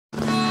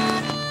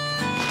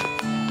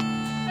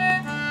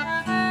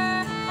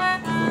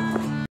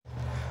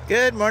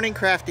Good morning,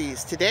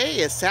 Crafties. Today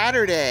is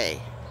Saturday,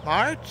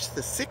 March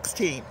the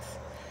 16th,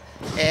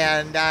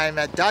 and I'm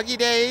at Doggie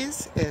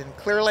Daze in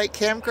Clear Lake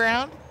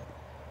Campground.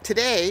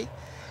 Today,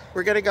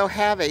 we're going to go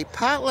have a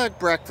potluck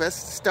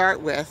breakfast to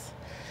start with,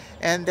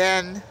 and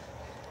then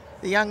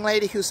the young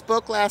lady who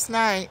spoke last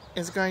night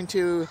is going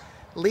to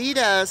lead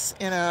us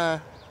in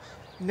a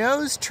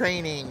nose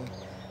training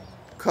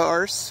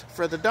course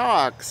for the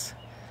dogs.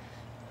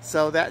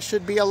 So that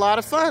should be a lot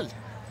of fun.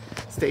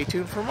 Stay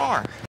tuned for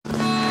more.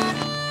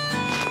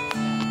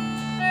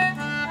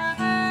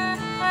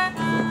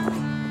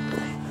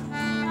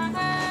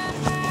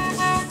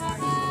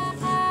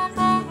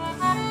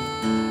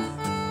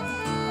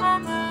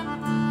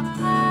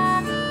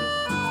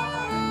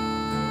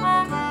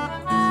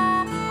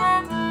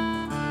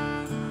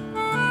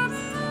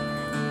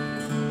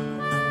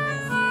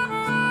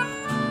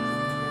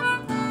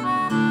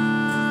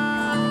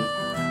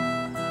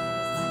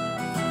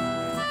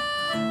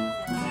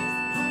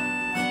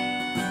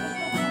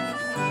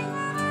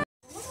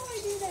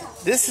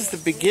 This is the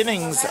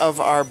beginnings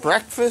of our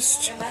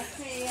breakfast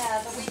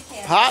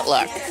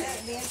potluck.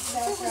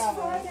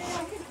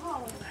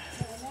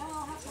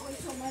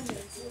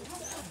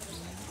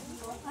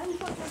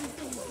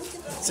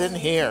 It's in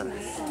here.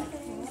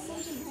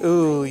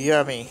 Ooh,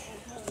 yummy.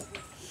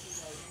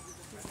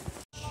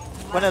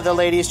 One of the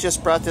ladies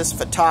just brought this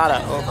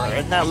frittata over.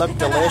 Doesn't that look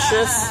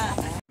delicious?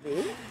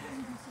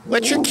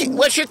 What's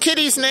your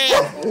kitty's name?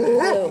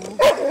 Blue.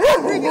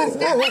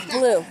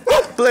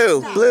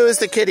 Blue. Blue is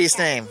the kitty's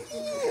name.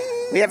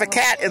 We have a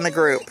cat in the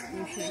group.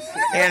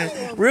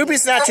 And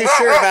Ruby's not too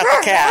sure about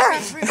the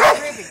cat.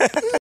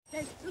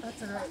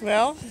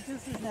 Well,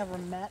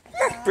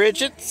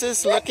 Bridget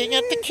is looking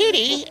at the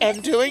kitty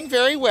and doing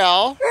very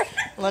well.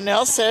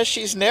 Linnell says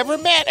she's never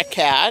met a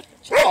cat.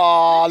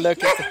 Aw,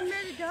 look at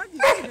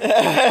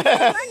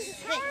that.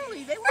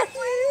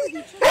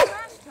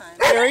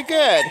 Very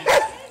good.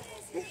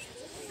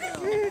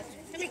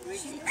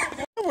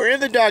 We're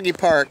in the doggy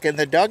park, and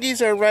the doggies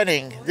are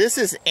running. This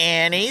is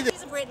Annie. This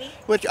is Brittany.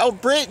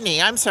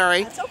 Brittany. I'm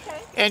sorry. That's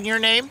okay. And your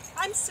name?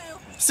 I'm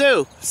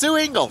Sue. Sue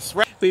Ingalls.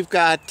 Right. We've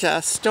got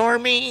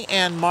Stormy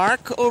and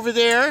Mark over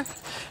there,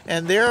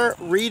 and they're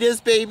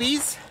Rita's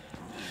babies.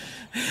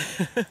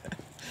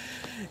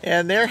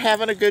 And they're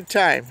having a good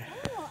time.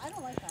 I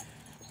don't like that.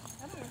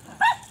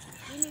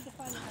 We need to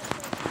find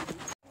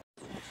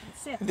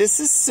a This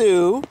is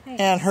Sue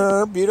and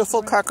her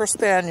beautiful Cocker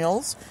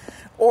Spaniels,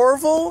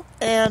 Orville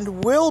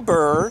and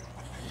Wilbur,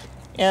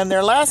 and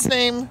their last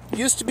name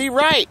used to be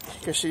Wright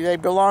because they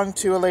belong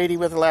to a lady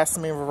with the last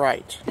name of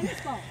Wright.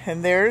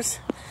 And there's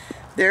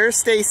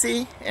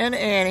Stacy and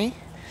Annie.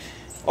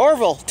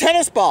 Orville,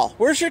 tennis ball.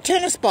 Where's your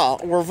tennis ball,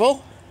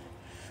 Orville?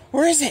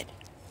 Where is it?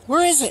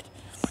 Where is it?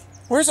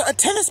 Where's a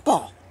tennis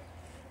ball?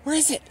 Where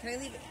is it? Can I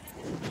leave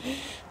it?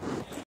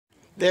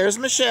 There's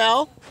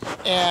Michelle,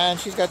 and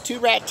she's got two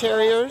rat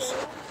terriers,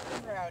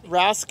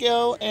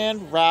 Roxio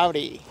and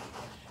Rowdy.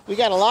 We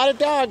got a lot of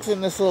dogs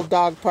in this little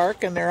dog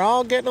park, and they're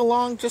all getting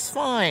along just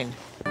fine.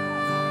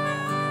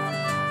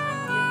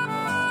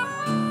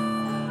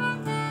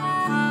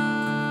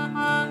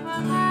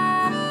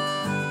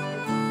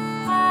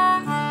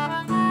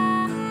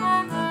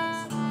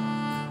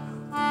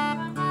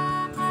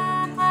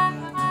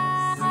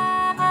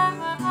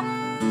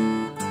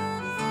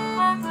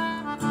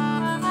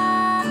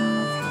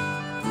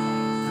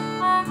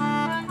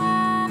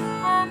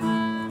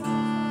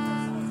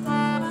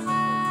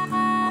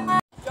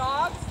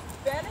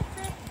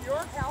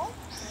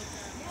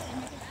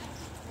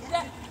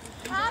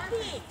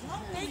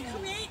 They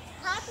create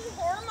happy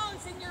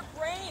hormones in your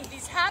brain.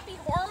 These happy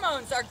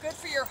hormones are good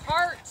for your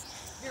heart,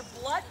 your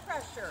blood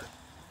pressure.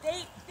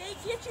 They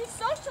get you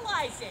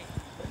socializing.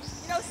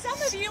 You know, some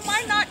of you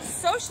might not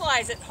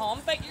socialize at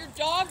home, but your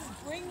dogs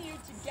bring you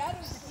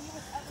together to be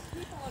with other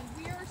people, and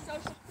we are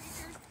social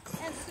creatures,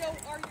 and so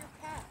are your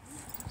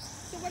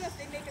pets. So what else?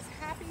 They make us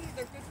happy.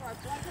 They're good for our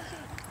blood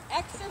pressure.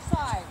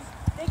 Exercise.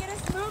 They get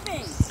us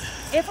moving.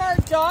 If our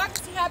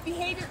dogs have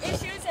behavior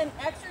issues and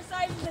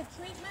exercise is a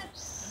treatment,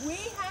 we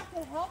have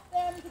to help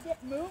them to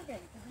get moving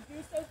to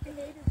reduce those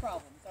behavior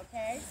problems,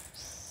 okay?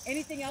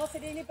 Anything else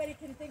that anybody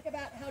can think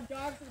about how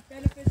dogs are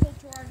beneficial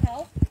to our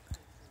health?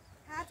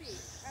 Happy.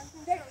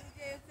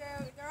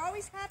 They're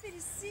always happy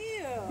to see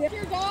you.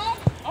 Your dog?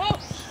 Oh,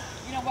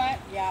 you know what?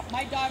 Yeah,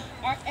 my dog,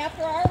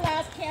 after our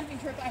last camping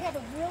trip, I have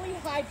a really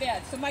high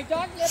bed, so my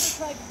dog never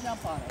tried to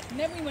jump on it. And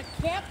then we went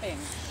camping,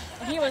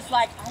 and he was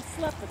like, I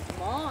slept with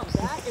Mom.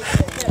 That is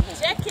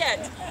the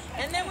ticket.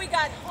 And then we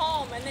got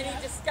home, and then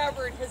he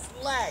discovered his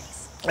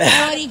legs.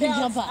 How do you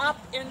jump up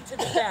into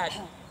the bed.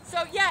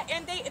 So yeah,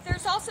 and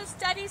there's also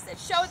studies that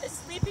show that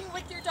sleeping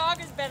with your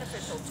dog is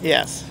beneficial to you.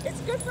 Yes.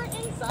 It's good for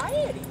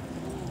anxiety.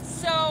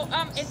 So,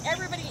 and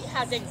everybody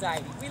has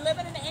anxiety. We live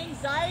in an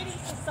anxiety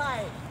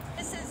society.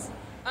 This is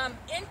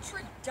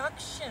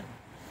introduction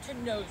to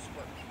nose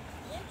work.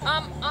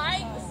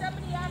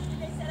 Somebody asked me,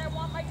 they said, I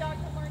want my dog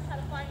to learn how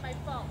to find my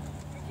phone.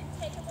 You can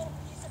take a little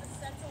piece of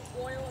essential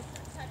oil, a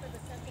certain type of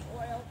essential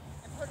oil,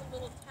 and put a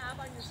little tab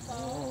on your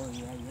phone,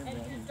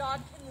 and your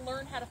dog can can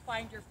learn how to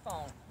find your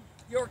phone,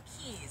 your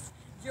keys,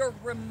 your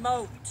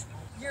remote,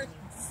 your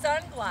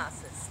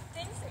sunglasses,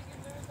 things that you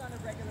lose on a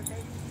regular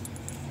basis.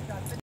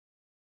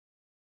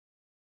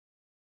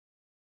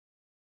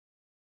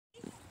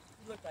 You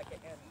look like it,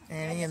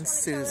 Annie. Annie and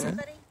Susan.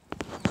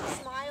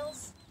 She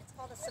smiles. It's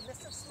called a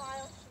submissive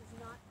smile. She's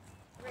not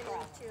ready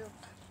to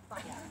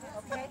fight.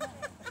 Okay?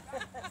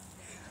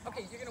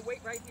 Okay, you're going to wait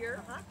right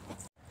here.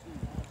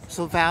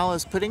 So Val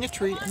is putting a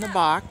treat in the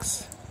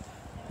box,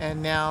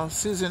 and now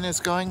Susan is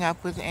going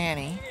up with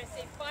Annie. You're going to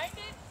say find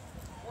it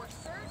or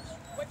search.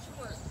 What's your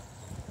word?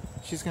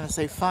 She's going to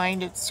say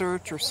find it,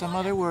 search, or some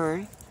other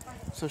word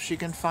so she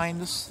can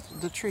find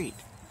the treat.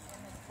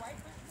 Right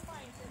when she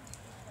finds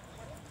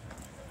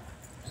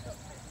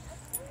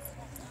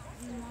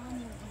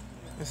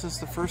it. This is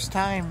the first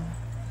time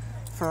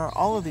for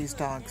all of these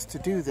dogs to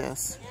do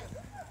this.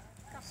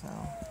 So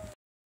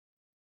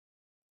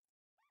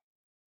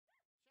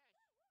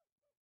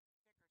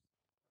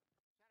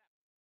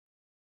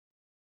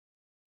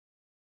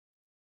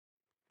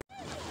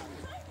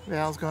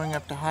Val's going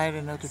up to hide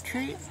another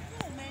treat.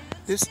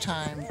 This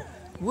time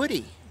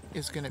Woody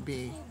is going to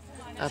be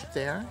up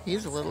there.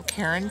 He's a little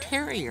Cairn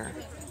Terrier.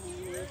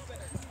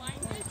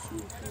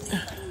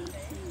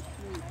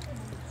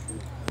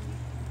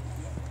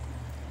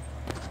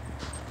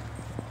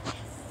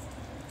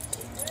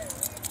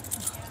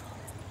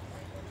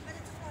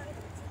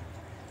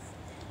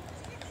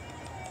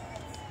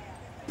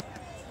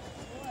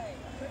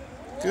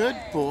 Good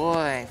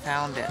boy,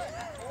 found it.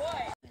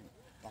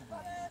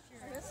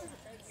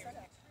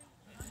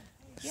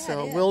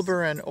 So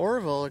Wilbur and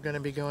Orville are going to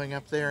be going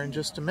up there in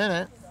just a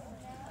minute.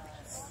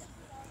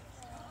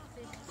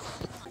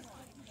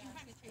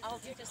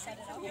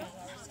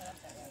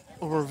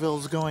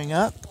 Orville's going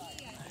up.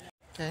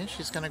 Okay,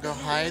 she's going to go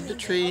hide the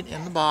treat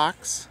in the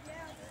box.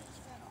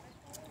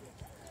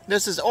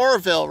 This is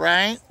Orville,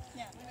 right?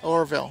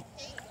 Orville.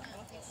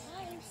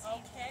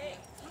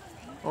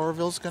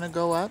 Orville's going to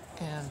go up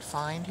and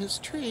find his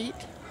treat.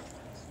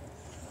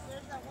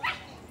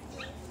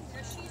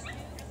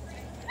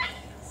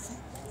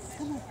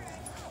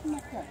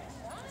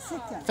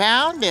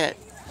 Found it.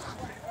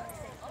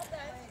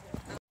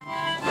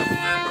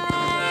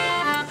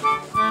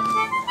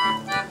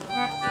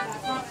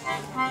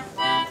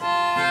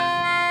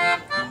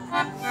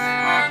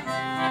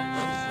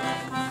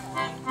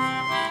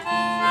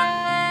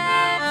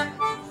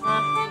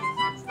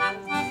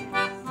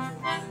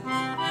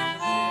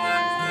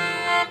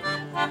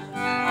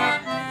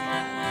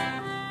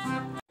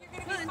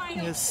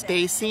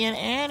 Stacy and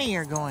Annie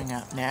are going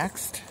up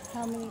next.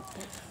 How many?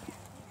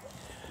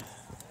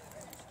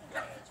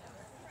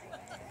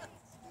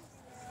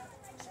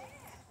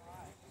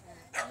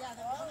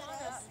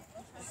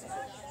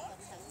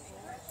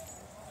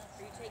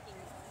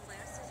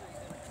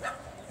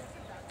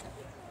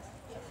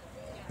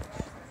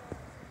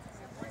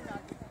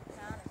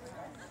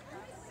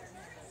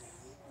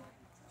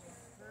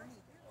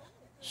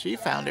 She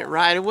found it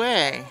right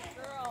away.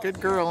 Good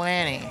girl,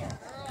 Annie.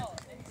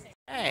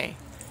 Hey,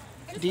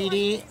 Dee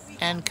Dee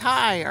and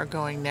Kai are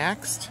going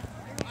next.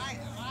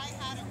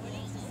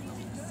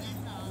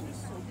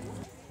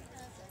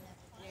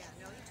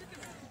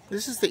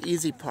 This is the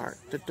easy part.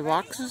 The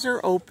boxes are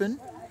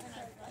open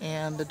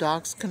and the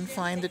dogs can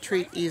find the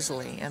treat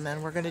easily. And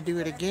then we're going to do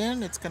it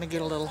again. It's going to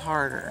get a little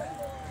harder.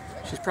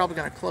 She's probably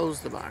going to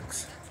close the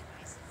box.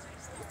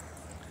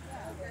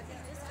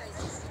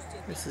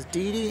 This is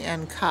Dee Dee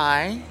and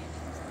Kai.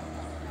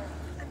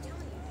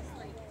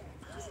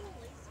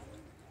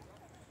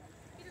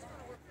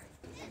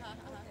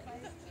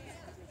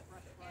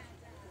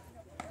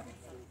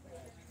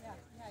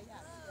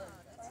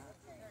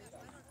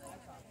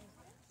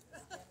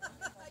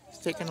 It's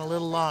taking a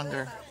little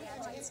longer.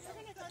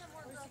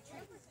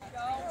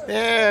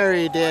 There,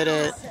 he did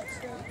it.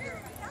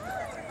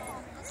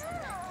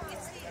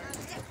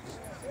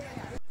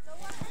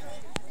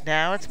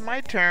 Now it's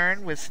my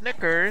turn with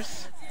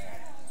Snickers.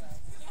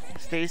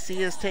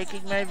 Stacy is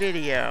taking my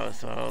video,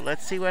 so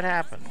let's see what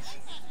happens.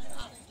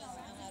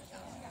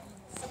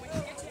 So when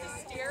you get to the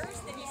stairs,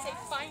 then you say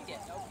find it,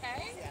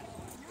 okay?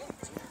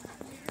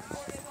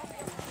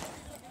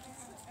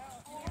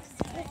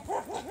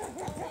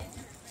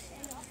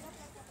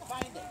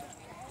 Find it.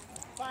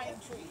 Find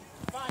tree.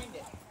 Find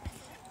it.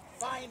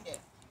 Find it.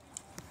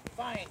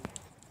 Find.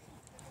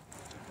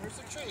 Where's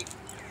the tree?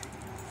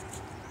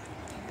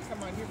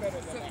 Come on, you're better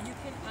than So that. you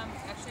can,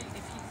 actually,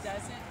 if he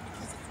doesn't,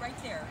 because it's right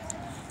there.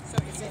 So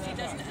if he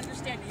doesn't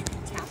understand, you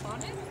can tap on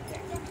it.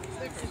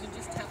 Snickers, and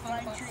just tap on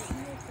the box.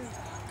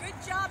 Good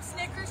job,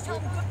 Snickers. Tell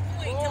him good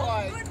boy. Tell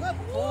him good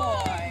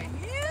boy.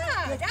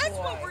 Yeah, Good that's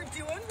boy. what we're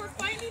doing. We're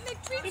finding the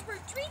treats for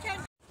treat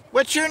hunt.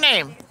 What's your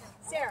name?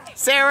 Sarah.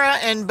 Sarah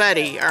and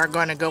Buddy are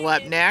going to go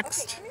up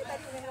next.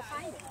 Everybody, we're gonna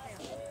find it.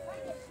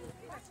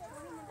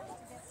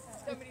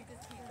 Somebody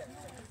just keep it.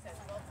 He says,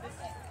 well, this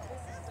is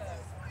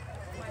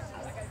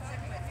I gotta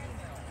check my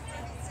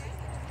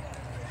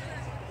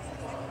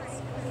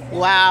email.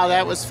 Wow,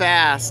 that was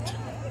fast.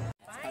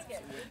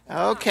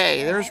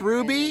 Okay, there's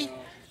Ruby.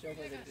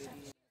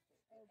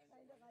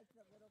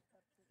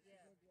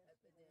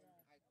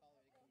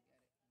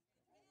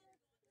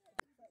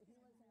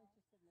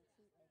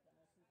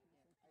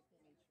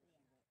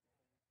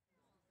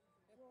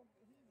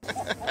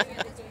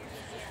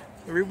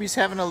 Ruby's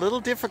having a little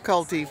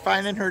difficulty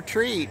finding her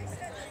treat.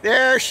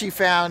 There, she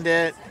found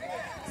it.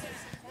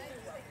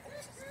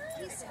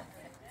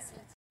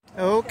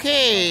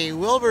 Okay,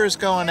 Wilbur's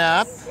going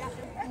up.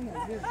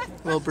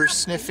 Wilbur's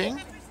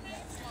sniffing.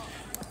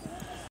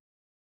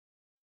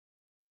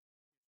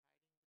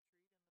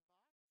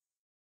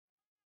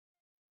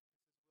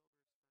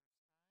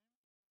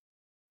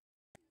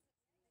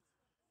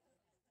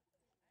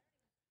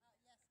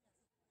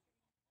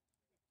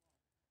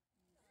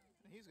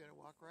 He's going to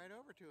walk right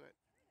over to it.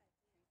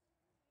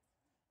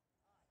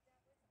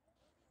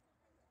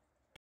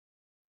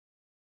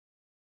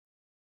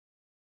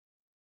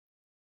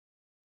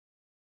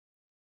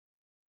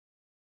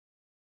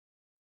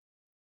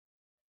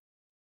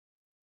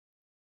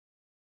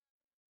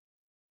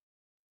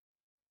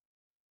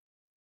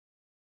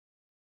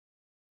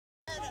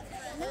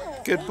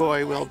 Good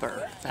boy,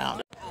 Wilbur.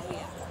 Found it.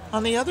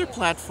 On the other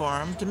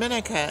platform,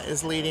 Dominica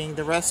is leading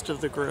the rest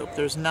of the group.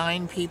 There's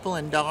 9 people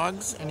and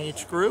dogs in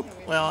each group.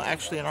 Well,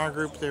 actually in our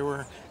group there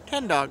were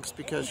 10 dogs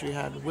because you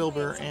had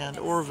Wilbur and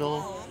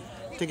Orville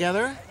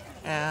together.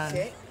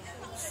 And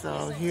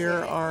so here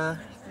are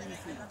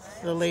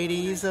the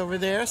ladies over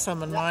there,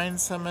 some in mine,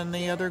 some in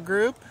the other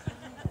group.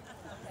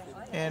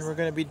 And we're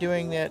going to be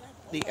doing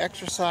the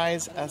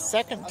exercise a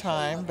second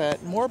time,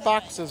 but more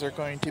boxes are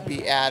going to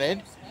be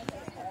added.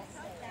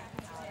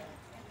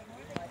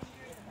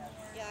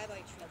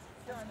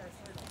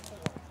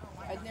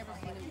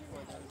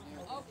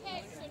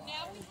 Okay, so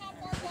now we have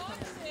more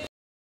boxes.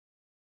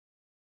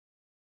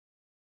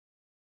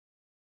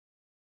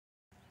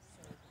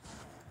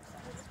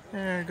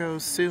 There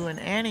goes Sue and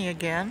Annie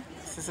again.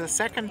 This is the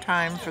second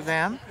time for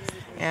them.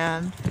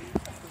 And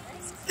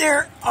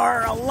there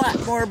are a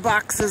lot more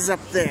boxes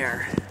up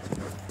there.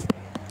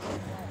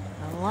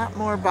 A lot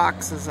more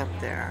boxes up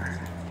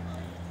there.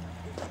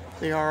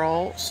 They are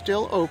all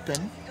still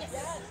open.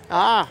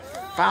 Ah,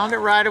 found it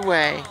right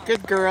away.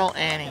 Good girl,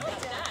 Annie.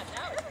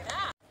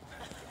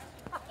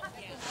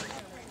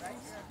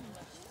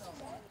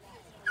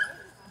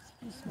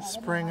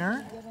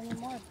 Springer.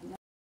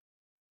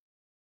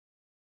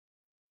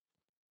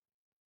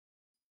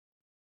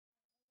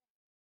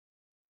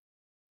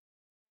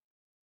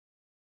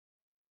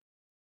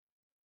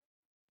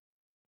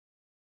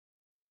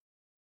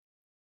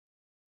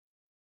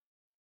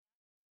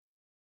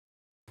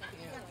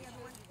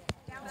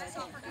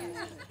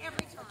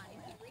 Every time.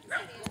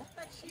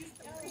 But she's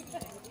the pretty,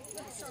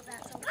 so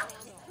that's okay.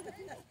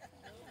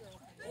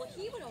 Well,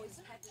 he would always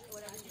catch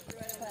whatever you threw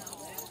at him.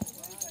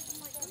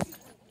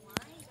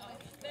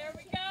 There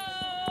we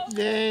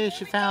go. Yay,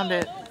 she found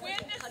it. A little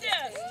wind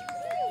assist.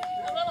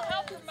 A little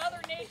help from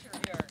Mother Nature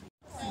here.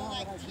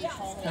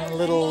 And a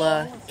little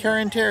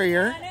Karen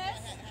Terrier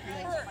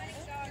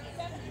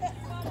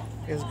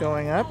is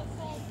going up.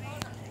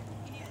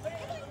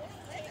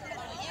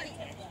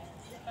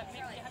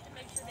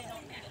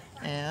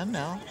 And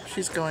no,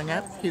 she's going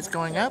up. He's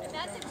going up.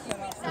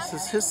 This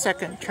is his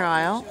second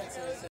trial.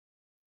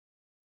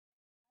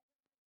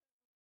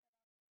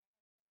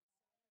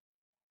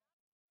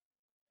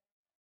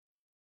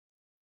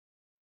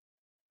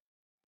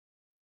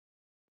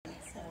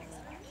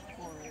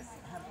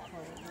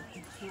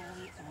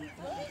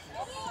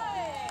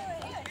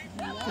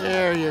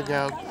 There you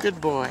go.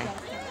 Good boy.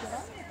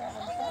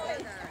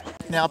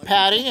 Now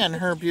Patty and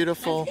her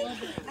beautiful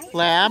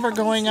lab are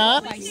going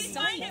up. Find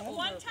it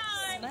one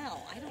time.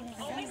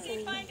 Only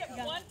say find it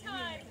one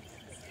time.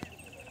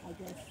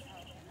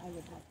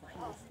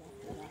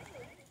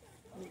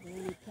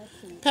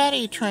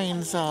 Patty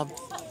trains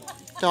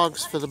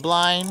dogs for the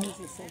blind,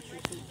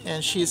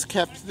 and she's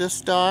kept this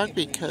dog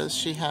because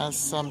she has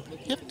some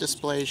hip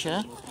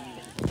dysplasia.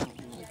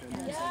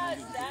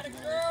 Yes, that a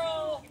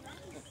girl.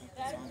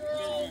 That a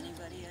girl.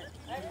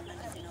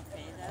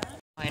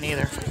 Mine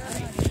either.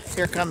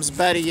 Here comes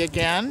Buddy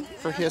again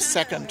for his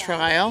second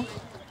trial.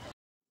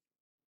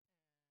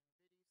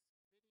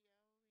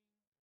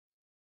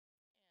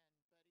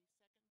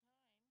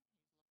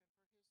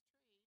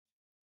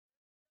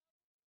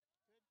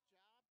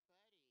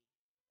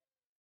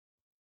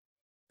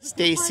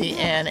 Stacy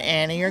and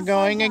Annie are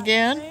going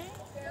again.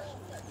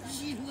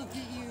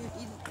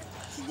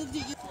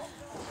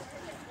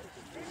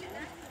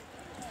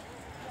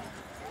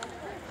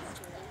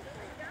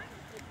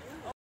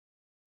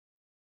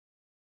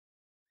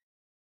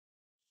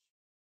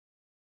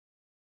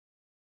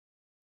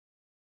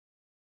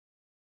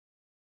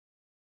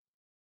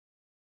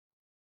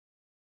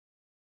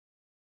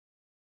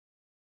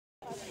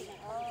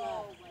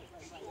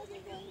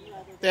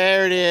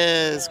 There it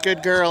is.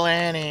 Good girl,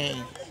 Annie.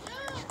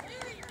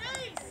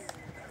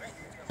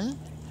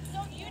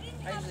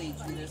 I usually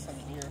do this on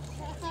here.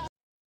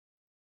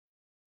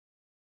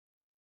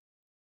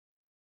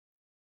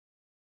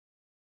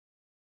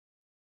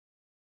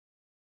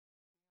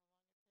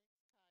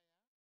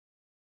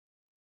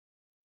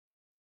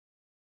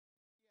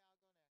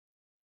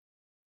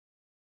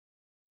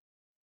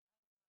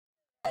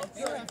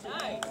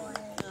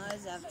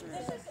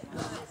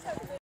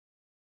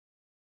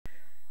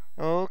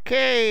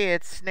 Okay,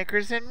 it's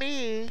Snickers and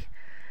me.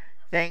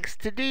 Thanks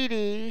to Dee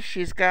Dee,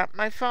 she's got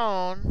my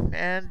phone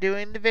and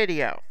doing the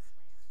video.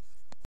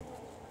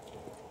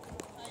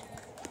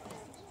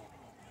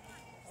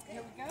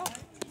 Here we go.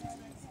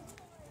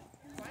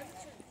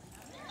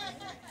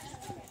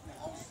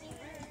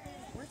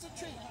 Where's the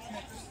tree?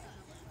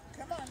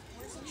 Come on,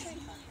 where's the tree?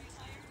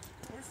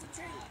 Where's the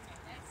tree?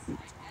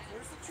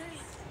 Where's the tree?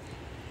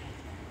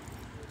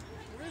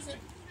 Where is it?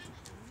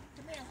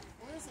 Come here.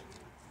 Where is it?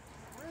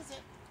 Where is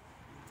it?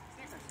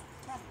 Snickers,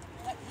 come.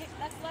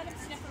 Let's let him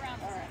sniff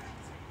around. All right.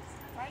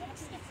 Find a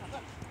tree.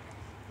 Look.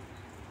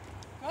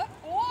 Good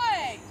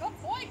boy.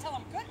 Good boy. Tell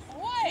him good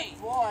boy.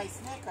 Good boy,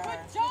 Snicker.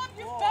 Good job.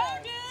 You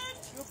found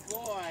it. Good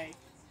boy.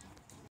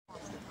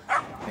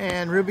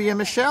 And Ruby and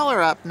Michelle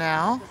are up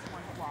now.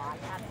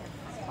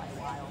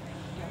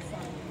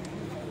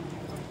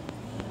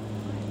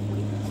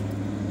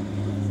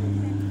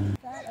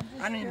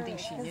 I don't even think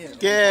she knew.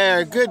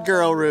 Yeah, good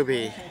girl,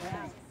 Ruby.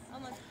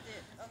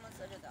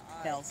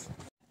 Bells.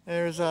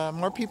 There's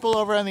more people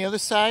over on the other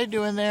side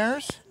doing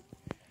theirs.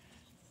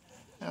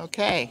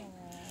 Okay.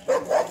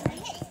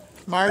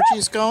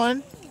 Margie's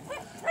going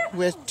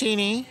with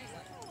Teeny.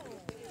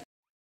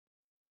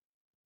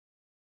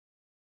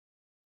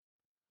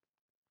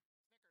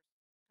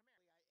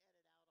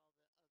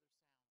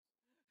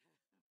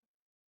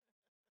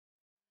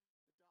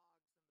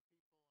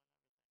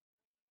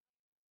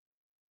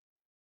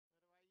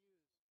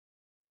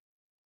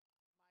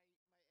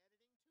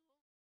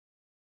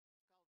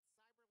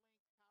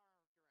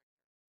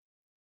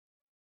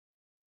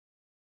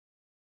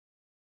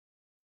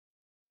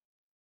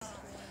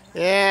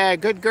 Yeah,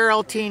 good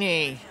girl,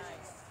 Teeny.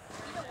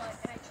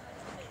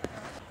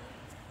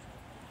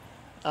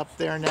 Up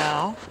there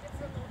now.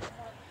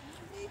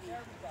 Good girl.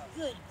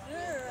 Good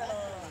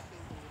girl.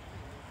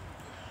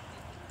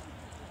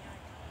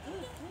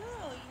 You're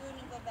going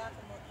to go back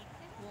and we'll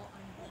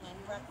eat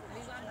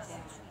breakfast.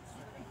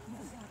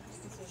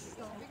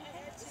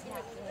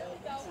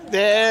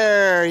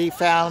 There, he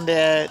found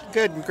it.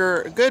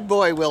 Good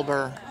boy,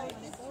 Wilbur.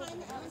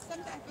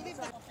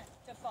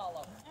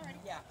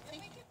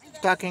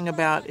 Talking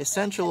about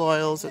essential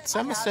oils, that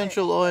some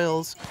essential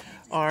oils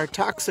are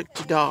toxic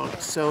to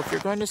dogs. So if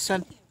you're going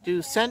to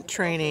do scent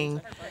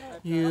training,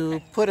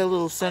 you put a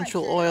little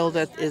essential oil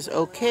that is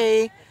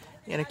okay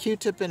in a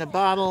Q-tip in a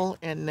bottle,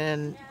 and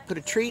then put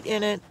a treat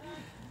in it,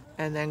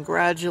 and then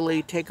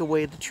gradually take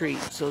away the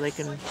treat so they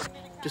can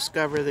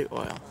discover the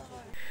oil.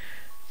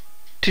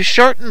 To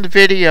shorten the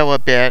video a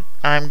bit,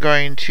 I'm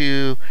going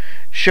to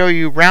show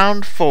you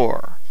round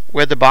 4,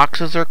 where the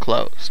boxes are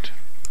closed.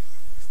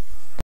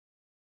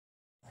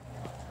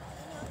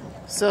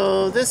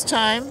 So this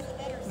time,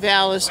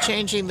 Val is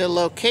changing the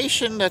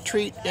location the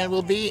treat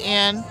will be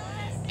in,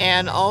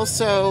 and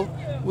also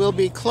will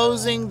be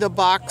closing the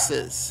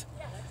boxes.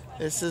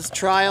 This is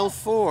trial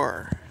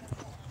 4.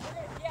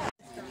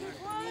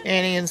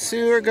 Annie and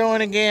Sue are going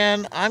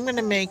again. I'm going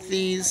to make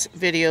these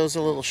videos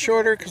a little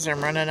shorter because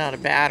I'm running out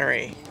of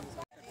battery.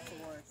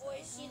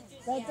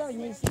 That dog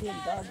needs to be a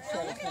dog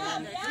show.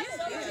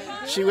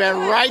 She went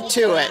right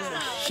to it.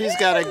 She's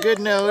got a good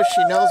nose.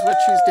 She knows what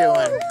she's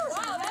doing.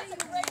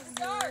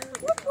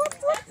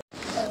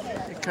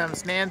 Here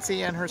comes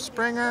Nancy and her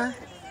Springer.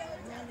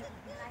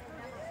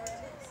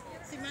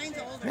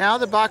 Now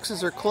the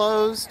boxes are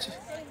closed.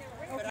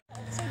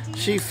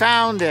 She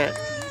found it.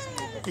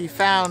 He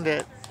found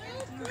it.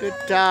 Good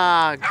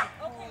dog.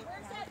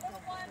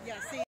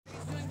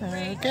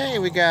 Okay,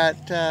 we got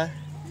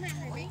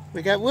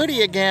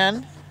Woody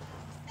again.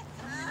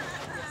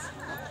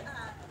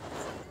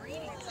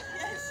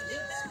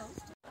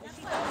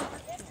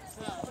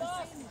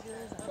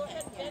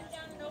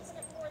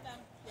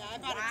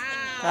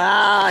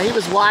 Ah, he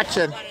was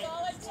watching.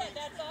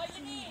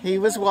 He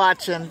was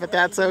watching, but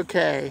that's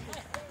okay.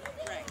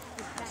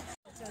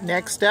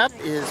 Next up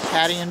is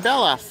Patty and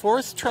Bella.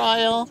 4th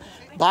trial.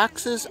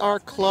 Boxes are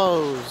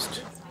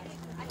closed.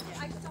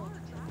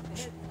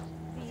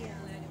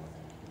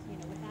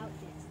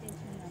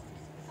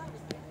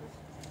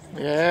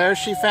 There,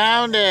 she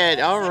found it.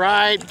 All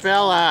right,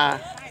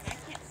 Bella.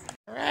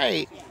 All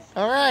right.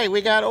 All right,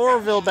 we got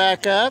Orville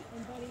back up.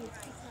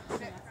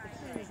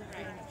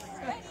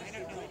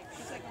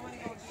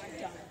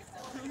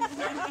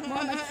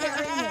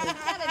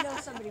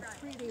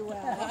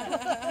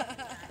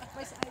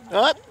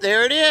 Oh,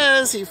 there it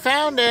is. He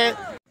found it.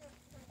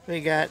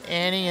 We got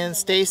Annie and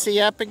Stacy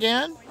up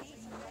again.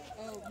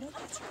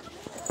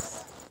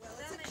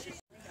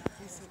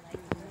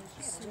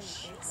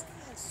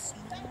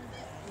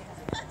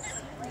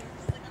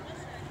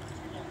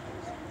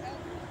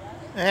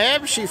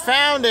 Yep, she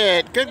found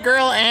it. Good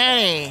girl,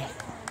 Annie.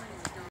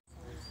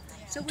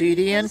 Dee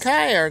Dee and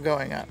Kai are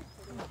going up.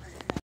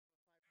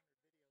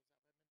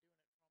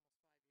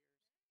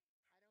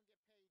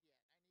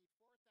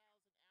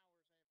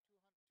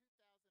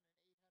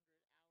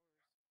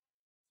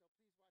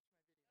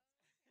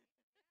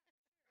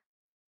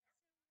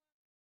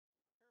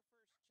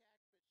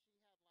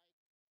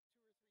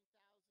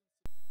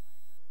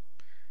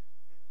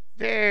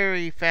 There,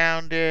 he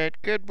found it.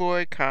 Good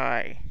boy,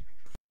 Kai.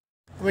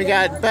 We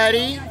got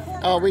Buddy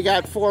Oh, we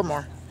got 4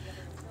 more.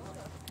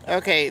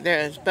 Okay,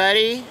 there's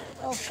Buddy.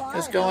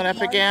 Is going up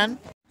again.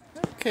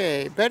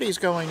 Okay, Buddy's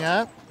going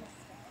up.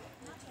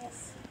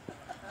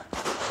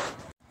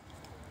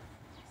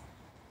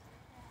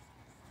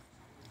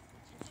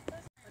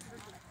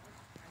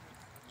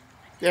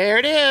 There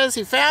it is.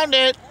 He found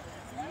it.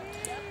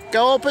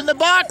 Go open the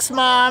box,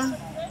 Mom.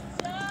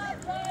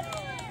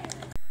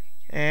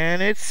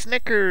 And it's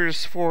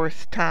Snickers'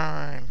 4th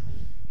time.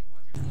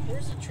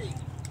 Where's the treat?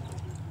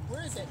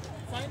 Where is it?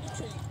 Find the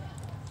treat.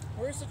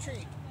 Where's the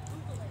treat?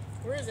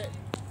 Where is it?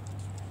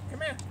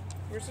 Come here.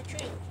 Where's the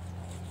treat?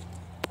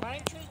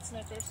 Find treat,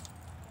 Snickers.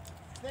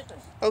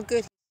 Snickers. Oh,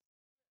 good.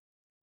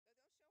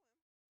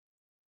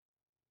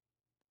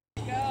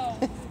 Go.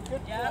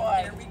 Good Yep, boy.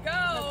 there we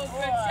go.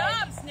 Good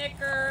job,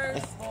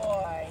 Snickers. Good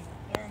boy.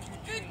 There's your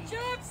Good treat.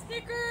 job,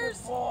 Snickers.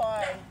 Good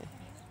boy.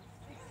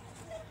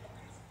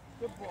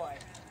 Good boy.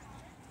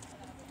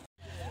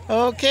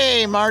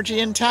 Okay, Margie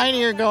and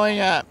Tiny are going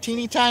up.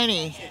 Teeny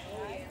Tiny.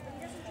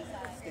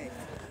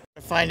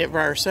 Find it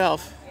by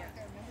herself.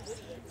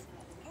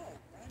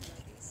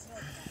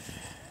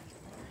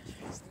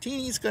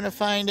 Teeny's gonna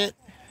find it.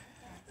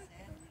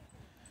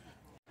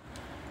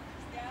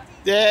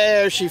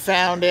 There, she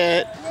found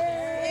it.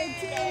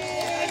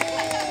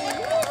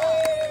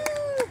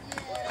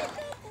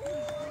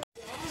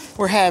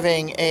 We're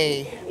having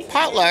a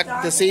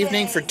potluck this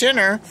evening for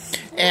dinner,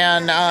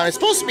 and it's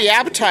supposed to be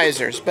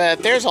appetizers,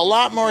 but there's a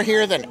lot more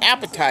here than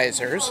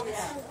appetizers.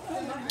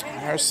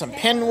 There's some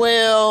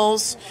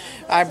pinwheels.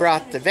 I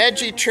brought the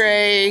veggie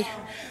tray.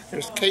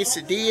 There's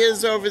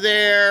quesadillas over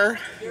there,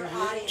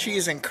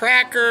 cheese and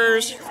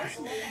crackers,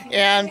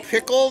 and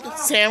pickled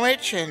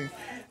sandwich and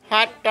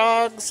hot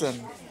dogs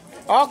and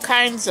all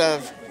kinds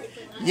of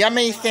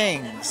yummy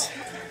things.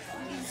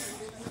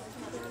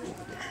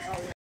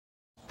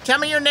 Tell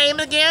me your name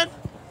again.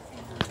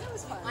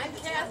 I'm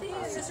Kathy,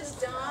 and this is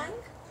Don.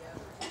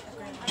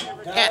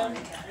 Don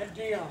and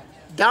Dion.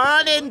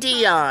 Don and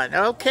Dion.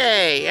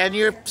 Okay, and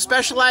you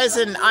specialize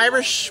in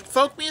Irish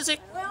folk music?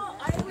 Well,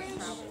 Irish,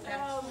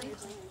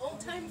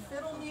 old-time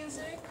fiddle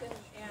music,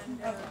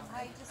 and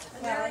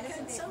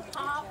American, some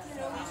pop,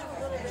 you know, we do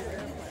a little bit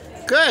of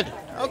it. Good.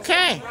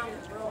 Okay.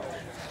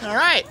 All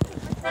right.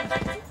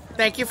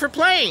 Thank you for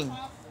playing.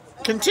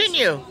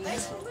 Continue.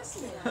 Thanks for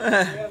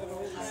listening.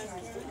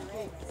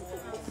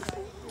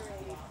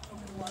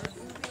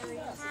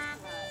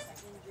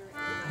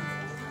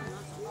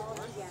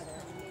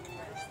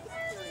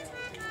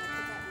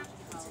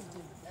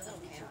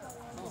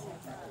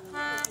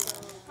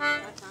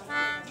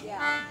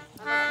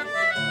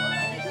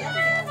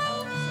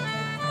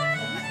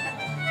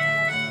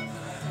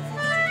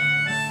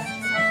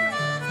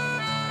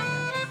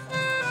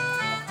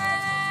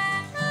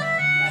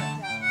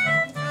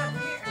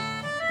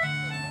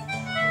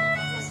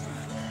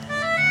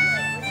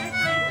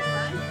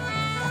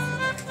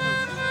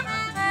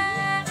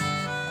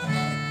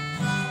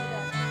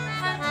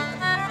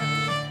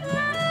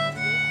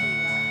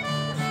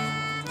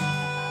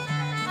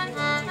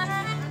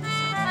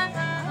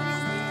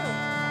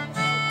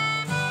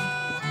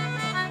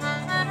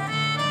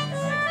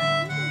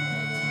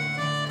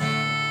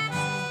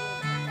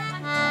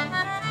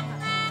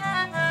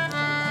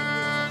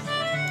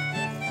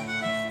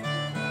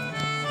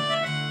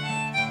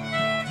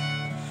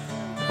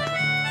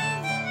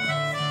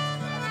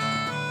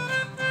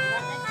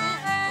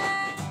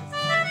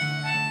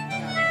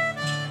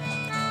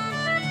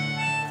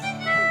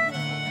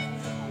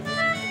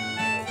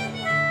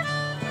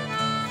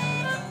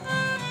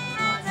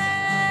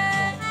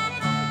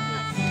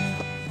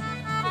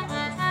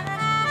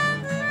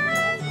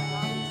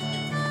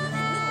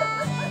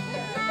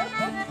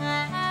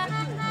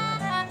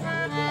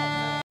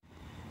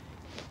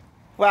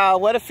 Wow,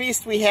 what a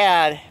feast we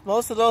had.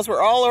 Most of those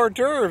were all hors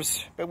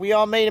d'oeuvres, but we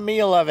all made a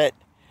meal of it.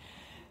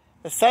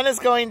 The sun is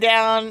going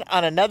down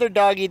on another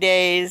Doggie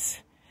Daze.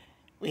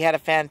 We had a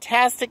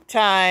fantastic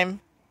time.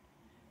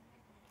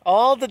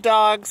 All the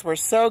dogs were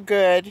so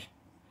good.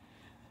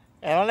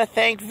 I want to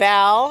thank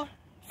Val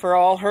for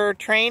all her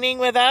training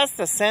with us,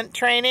 the scent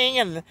training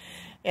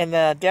and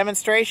the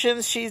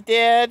demonstrations she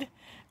did.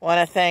 I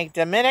want to thank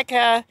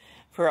Dominica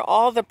for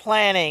all the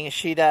planning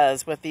she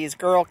does with these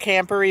girl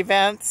camper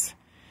events.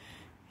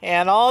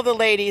 And all the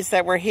ladies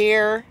that were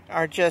here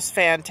are just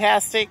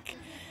fantastic.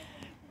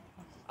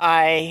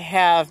 I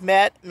have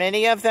met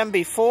many of them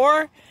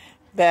before,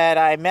 but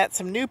I met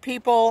some new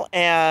people,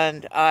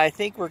 and I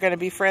think we're going to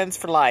be friends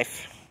for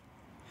life.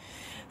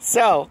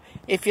 So,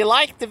 if you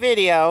liked the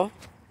video,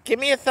 give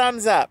me a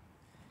thumbs up.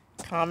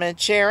 Comment,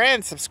 share,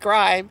 and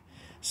subscribe.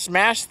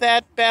 Smash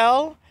that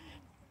bell,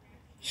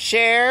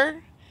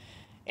 share,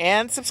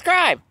 and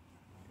subscribe.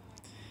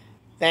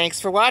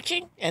 Thanks for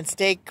watching, and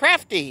stay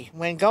crafty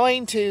when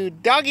going to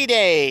Doggie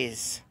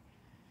Daze.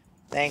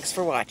 Thanks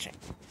for watching.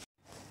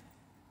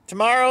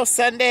 Tomorrow,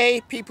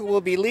 Sunday, people will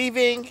be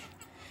leaving,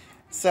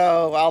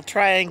 so I'll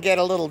try and get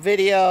a little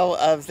video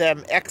of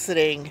them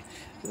exiting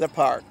the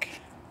park.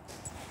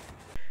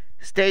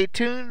 Stay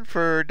tuned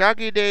for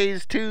Doggie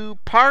Daze II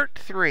Part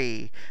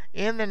 3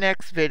 in the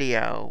next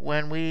video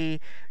when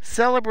we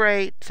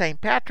celebrate St.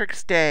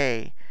 Patrick's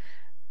Day.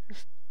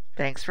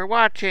 Thanks for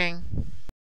watching.